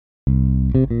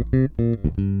The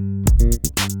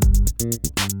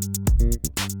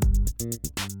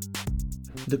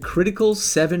Critical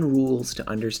 7 Rules to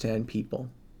Understand People,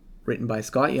 written by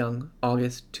Scott Young,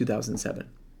 August 2007.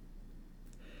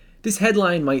 This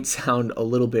headline might sound a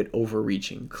little bit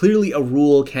overreaching. Clearly, a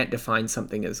rule can't define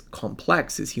something as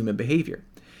complex as human behavior.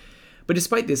 But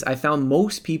despite this, I found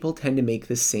most people tend to make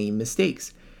the same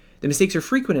mistakes. The mistakes are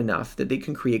frequent enough that they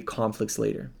can create conflicts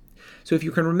later. So if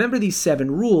you can remember these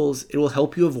 7 rules, it will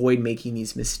help you avoid making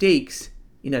these mistakes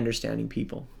in understanding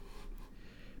people.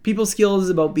 People skills is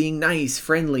about being nice,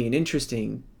 friendly, and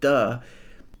interesting. Duh.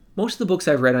 Most of the books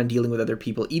I've read on dealing with other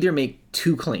people either make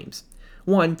 2 claims.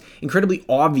 One, incredibly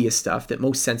obvious stuff that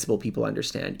most sensible people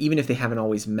understand, even if they haven't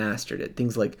always mastered it.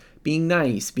 Things like being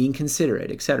nice, being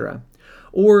considerate, etc.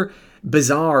 Or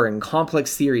bizarre and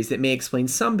complex theories that may explain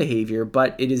some behavior,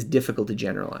 but it is difficult to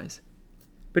generalize.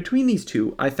 Between these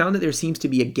two, I found that there seems to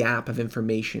be a gap of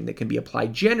information that can be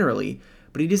applied generally,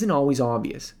 but it isn't always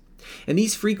obvious. And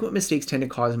these frequent mistakes tend to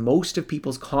cause most of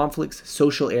people's conflicts,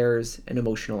 social errors, and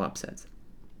emotional upsets.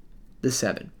 The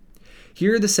 7.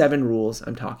 Here are the 7 rules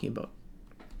I'm talking about.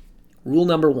 Rule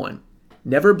number 1.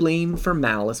 Never blame for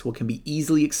malice what can be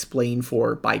easily explained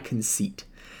for by conceit.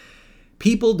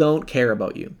 People don't care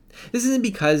about you. This isn't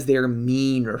because they're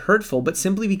mean or hurtful, but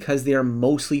simply because they are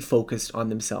mostly focused on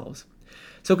themselves.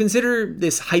 So consider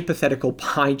this hypothetical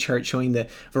pie chart showing the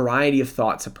variety of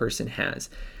thoughts a person has.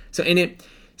 So in it,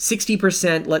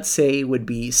 60%, let's say, would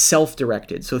be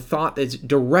self-directed, so thought that's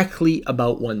directly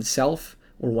about oneself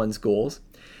or one's goals.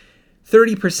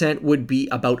 30% would be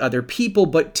about other people,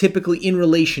 but typically in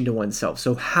relation to oneself,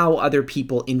 so how other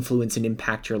people influence and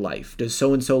impact your life. Does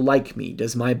so-and-so like me?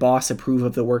 Does my boss approve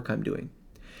of the work I'm doing?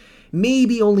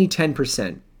 Maybe only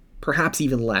 10%, perhaps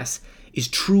even less, is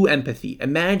true empathy,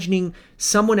 imagining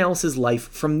someone else's life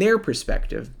from their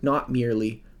perspective, not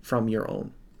merely from your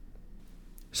own.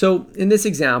 So in this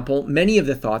example, many of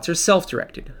the thoughts are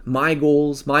self-directed. My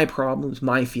goals, my problems,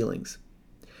 my feelings.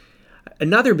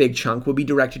 Another big chunk would be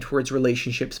directed towards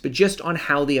relationships, but just on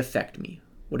how they affect me.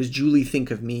 What does Julie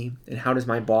think of me, and how does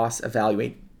my boss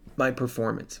evaluate my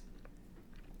performance?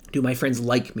 Do my friends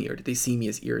like me, or do they see me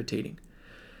as irritating?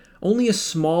 Only a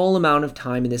small amount of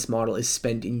time in this model is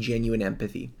spent in genuine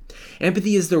empathy.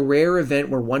 Empathy is the rare event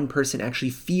where one person actually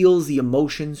feels the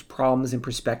emotions, problems, and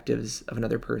perspectives of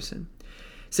another person.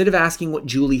 Instead of asking what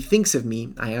Julie thinks of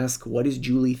me, I ask, what is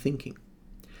Julie thinking?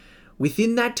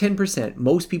 Within that 10%,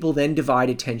 most people then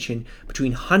divide attention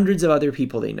between hundreds of other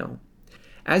people they know.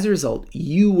 As a result,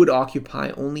 you would occupy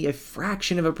only a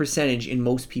fraction of a percentage in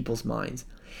most people's minds,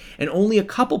 and only a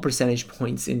couple percentage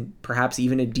points in perhaps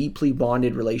even a deeply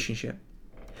bonded relationship.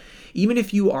 Even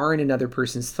if you are in another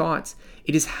person's thoughts,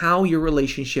 it is how your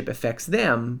relationship affects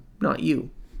them, not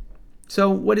you. So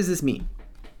what does this mean?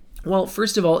 Well,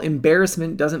 first of all,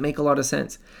 embarrassment doesn't make a lot of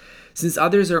sense. Since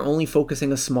others are only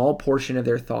focusing a small portion of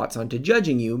their thoughts onto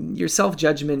judging you, your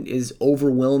self-judgment is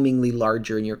overwhelmingly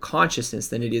larger in your consciousness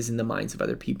than it is in the minds of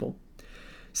other people.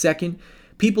 Second,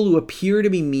 people who appear to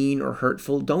be mean or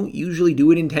hurtful don't usually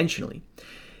do it intentionally.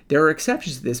 There are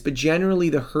exceptions to this, but generally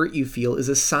the hurt you feel is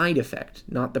a side effect,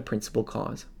 not the principal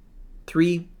cause.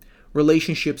 3,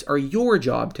 relationships are your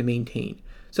job to maintain.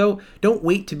 So don't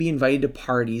wait to be invited to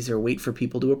parties or wait for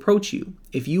people to approach you.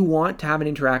 If you want to have an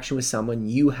interaction with someone,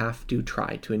 you have to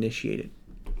try to initiate it.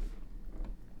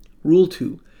 Rule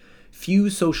 2, few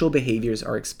social behaviors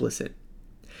are explicit.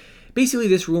 Basically,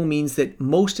 this rule means that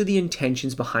most of the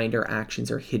intentions behind our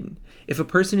actions are hidden. If a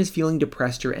person is feeling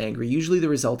depressed or angry, usually the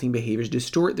resulting behaviors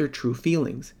distort their true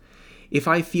feelings. If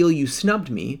I feel you snubbed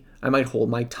me, I might hold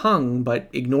my tongue but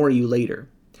ignore you later.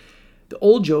 The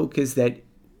old joke is that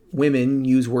women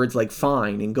use words like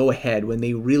fine and go ahead when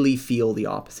they really feel the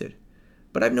opposite.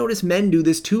 But I've noticed men do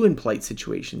this too in polite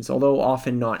situations, although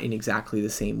often not in exactly the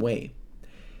same way.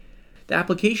 The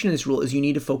application of this rule is you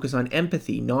need to focus on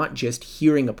empathy, not just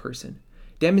hearing a person.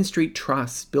 Demonstrate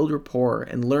trust, build rapport,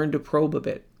 and learn to probe a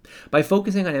bit. By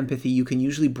focusing on empathy, you can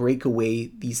usually break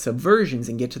away these subversions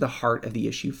and get to the heart of the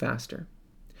issue faster.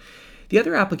 The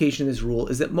other application of this rule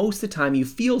is that most of the time you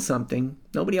feel something,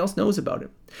 nobody else knows about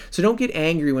it. So don't get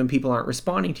angry when people aren't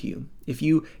responding to you. If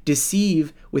you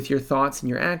deceive with your thoughts and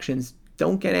your actions,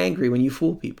 don't get angry when you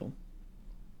fool people.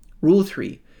 Rule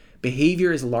 3,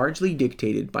 behavior is largely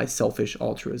dictated by selfish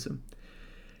altruism.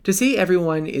 To say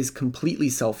everyone is completely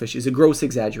selfish is a gross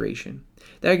exaggeration.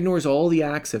 That ignores all the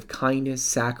acts of kindness,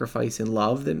 sacrifice, and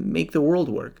love that make the world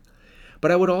work.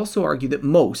 But I would also argue that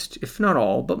most, if not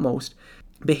all, but most,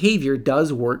 behavior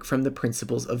does work from the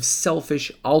principles of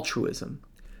selfish altruism.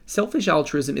 Selfish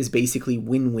altruism is basically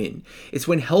win-win. It's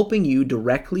when helping you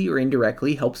directly or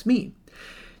indirectly helps me.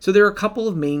 So there are a couple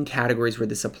of main categories where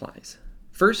this applies.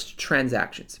 First,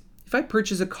 transactions. If I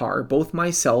purchase a car, both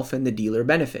myself and the dealer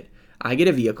benefit. I get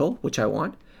a vehicle, which I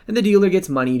want, and the dealer gets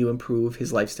money to improve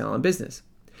his lifestyle and business.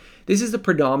 This is the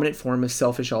predominant form of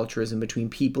selfish altruism between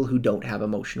people who don't have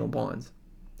emotional bonds.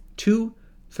 2,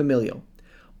 familial.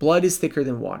 Blood is thicker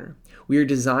than water. We are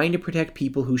designed to protect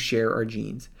people who share our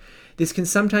genes. This can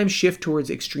sometimes shift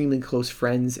towards extremely close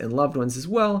friends and loved ones as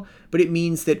well, but it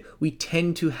means that we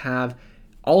tend to have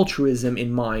altruism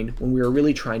in mind when we are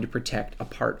really trying to protect a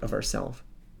part of ourselves.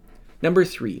 Number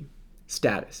 3,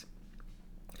 status.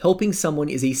 Helping someone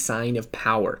is a sign of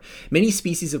power. Many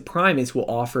species of primates will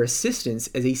offer assistance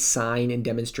as a sign and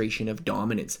demonstration of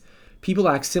dominance. People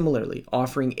act similarly,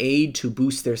 offering aid to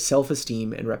boost their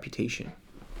self-esteem and reputation.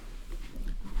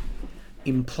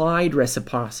 Implied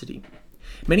reciprocity.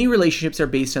 Many relationships are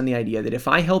based on the idea that if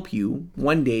I help you,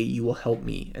 one day you will help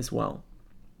me as well.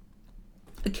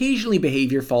 Occasionally,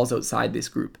 behavior falls outside this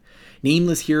group.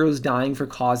 Nameless heroes dying for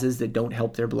causes that don't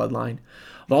help their bloodline.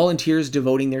 Volunteers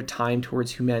devoting their time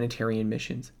towards humanitarian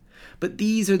missions. But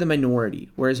these are the minority,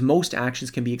 whereas most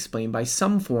actions can be explained by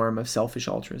some form of selfish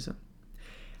altruism.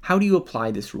 How do you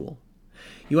apply this rule?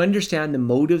 You understand the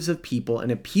motives of people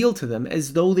and appeal to them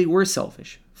as though they were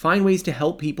selfish. Find ways to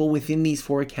help people within these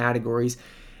 4 categories,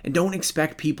 and don't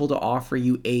expect people to offer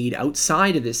you aid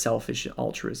outside of this selfish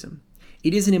altruism.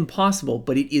 It isn't impossible,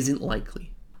 but it isn't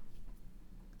likely.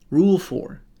 Rule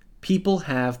 4. People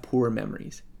have poor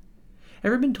memories.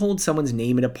 Ever been told someone's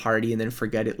name at a party and then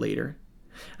forget it later?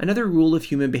 Another rule of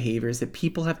human behavior is that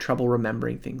people have trouble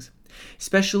remembering things,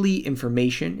 especially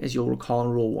information, as you'll recall in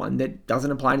Rule 1, that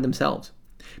doesn't apply to themselves.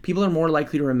 People are more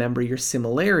likely to remember your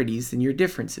similarities than your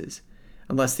differences,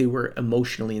 unless they were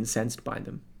emotionally incensed by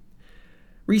them.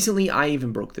 Recently, I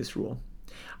even broke this rule.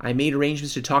 I made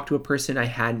arrangements to talk to a person I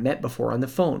hadn't met before on the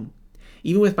phone.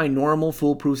 Even with my normal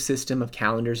foolproof system of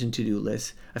calendars and to-do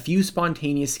lists, a few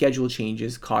spontaneous schedule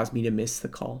changes caused me to miss the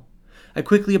call. I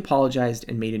quickly apologized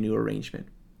and made a new arrangement.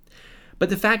 But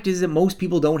the fact is that most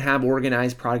people don't have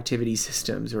organized productivity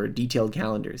systems or detailed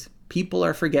calendars. People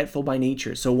are forgetful by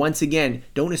nature, so once again,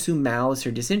 don't assume malice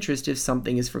or disinterest if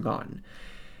something is forgotten.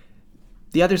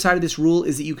 The other side of this rule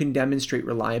is that you can demonstrate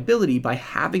reliability by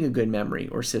having a good memory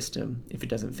or system if it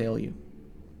doesn't fail you.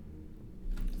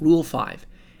 Rule 5.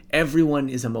 Everyone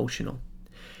is emotional.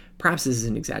 Perhaps this is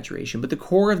an exaggeration, but the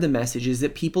core of the message is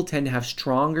that people tend to have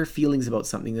stronger feelings about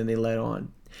something than they let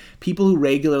on. People who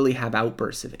regularly have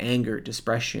outbursts of anger,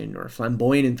 depression, or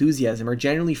flamboyant enthusiasm are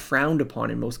generally frowned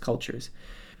upon in most cultures.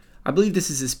 I believe this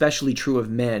is especially true of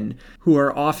men, who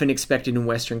are often expected in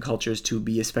Western cultures to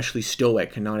be especially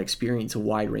stoic and not experience a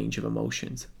wide range of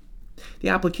emotions. The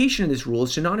application of this rule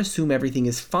is to not assume everything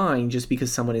is fine just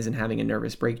because someone isn't having a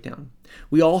nervous breakdown.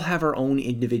 We all have our own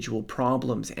individual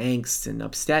problems, angsts, and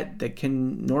upset that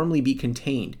can normally be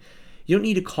contained. You don't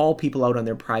need to call people out on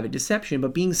their private deception,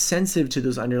 but being sensitive to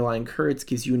those underlying currents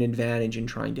gives you an advantage in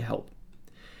trying to help.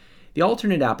 The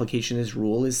alternate application of this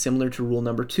rule is similar to rule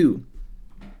number 2.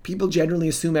 People generally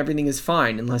assume everything is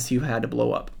fine unless you had to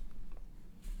blow up.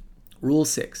 Rule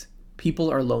 6.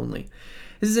 People are lonely.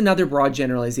 This is another broad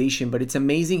generalization, but it's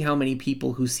amazing how many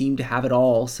people who seem to have it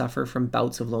all suffer from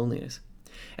bouts of loneliness.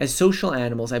 As social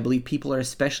animals, I believe people are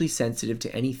especially sensitive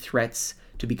to any threats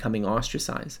to becoming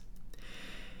ostracized.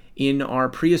 In our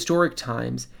prehistoric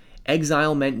times,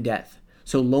 exile meant death,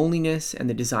 so loneliness and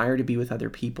the desire to be with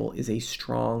other people is a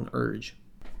strong urge.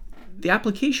 The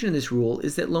application of this rule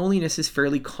is that loneliness is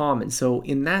fairly common, so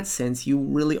in that sense, you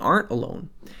really aren't alone.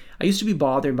 I used to be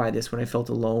bothered by this when I felt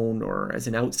alone or as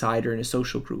an outsider in a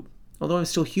social group. Although I'm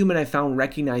still human, I found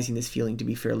recognizing this feeling to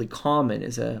be fairly common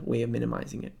as a way of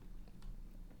minimizing it.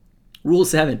 Rule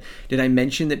 7. Did I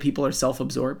mention that people are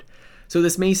self-absorbed? So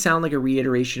this may sound like a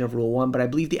reiteration of Rule 1, but I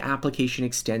believe the application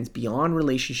extends beyond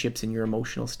relationships and your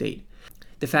emotional state.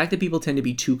 The fact that people tend to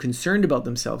be too concerned about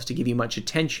themselves to give you much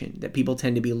attention, that people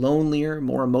tend to be lonelier,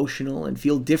 more emotional, and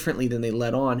feel differently than they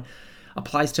let on,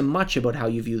 applies to much about how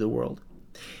you view the world.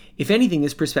 If anything,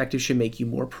 this perspective should make you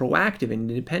more proactive and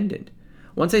independent.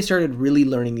 Once I started really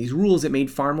learning these rules, it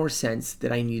made far more sense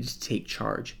that I needed to take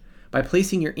charge. By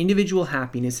placing your individual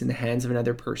happiness in the hands of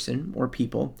another person or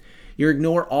people, you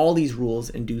ignore all these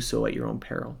rules and do so at your own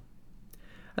peril.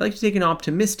 I like to take an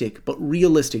optimistic but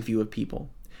realistic view of people.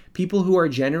 People who are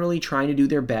generally trying to do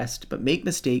their best but make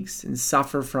mistakes and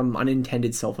suffer from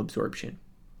unintended self-absorption.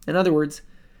 In other words,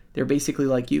 they're basically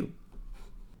like you.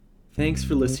 Thanks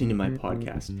for listening to my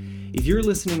podcast. If you're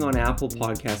listening on Apple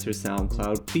Podcasts or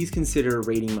SoundCloud, please consider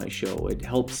rating my show. It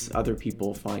helps other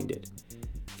people find it.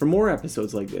 For more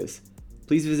episodes like this,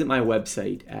 please visit my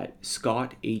website at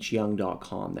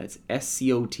scotthyoung.com. That's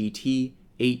SCOTTHYOUNG.com.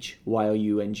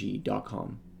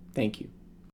 hyung.com. Thank you.